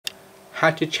how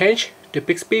to change the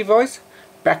Bixby voice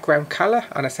background color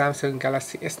on a Samsung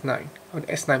Galaxy S9 or the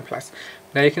S9 Plus.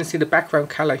 Now you can see the background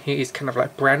color here is kind of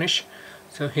like brownish.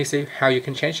 So here's how you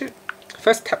can change it.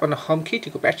 First, tap on the home key to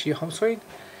go back to your home screen.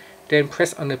 Then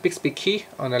press on the Bixby key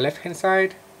on the left hand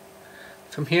side.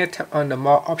 From here, tap on the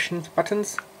more options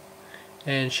buttons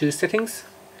and choose settings.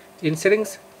 In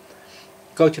settings,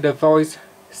 go to the voice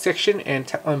section and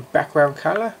tap on background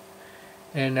color.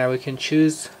 And now we can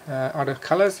choose other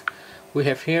colors. We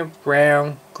have here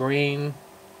brown, green,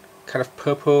 kind of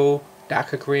purple,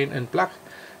 darker green and black.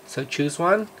 So choose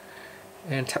one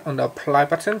and tap on the apply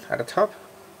button at the top,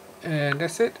 and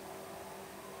that's it.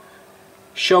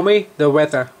 Show me the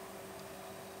weather.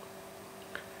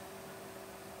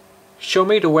 Show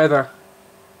me the weather.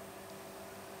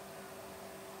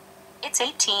 It's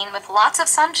 18 with lots of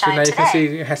sunshine today. So now you today. can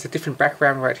see it has a different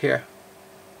background right here.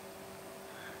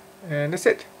 And that's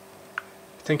it.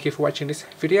 Thank you for watching this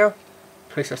video.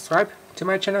 Please subscribe to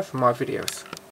my channel for more videos.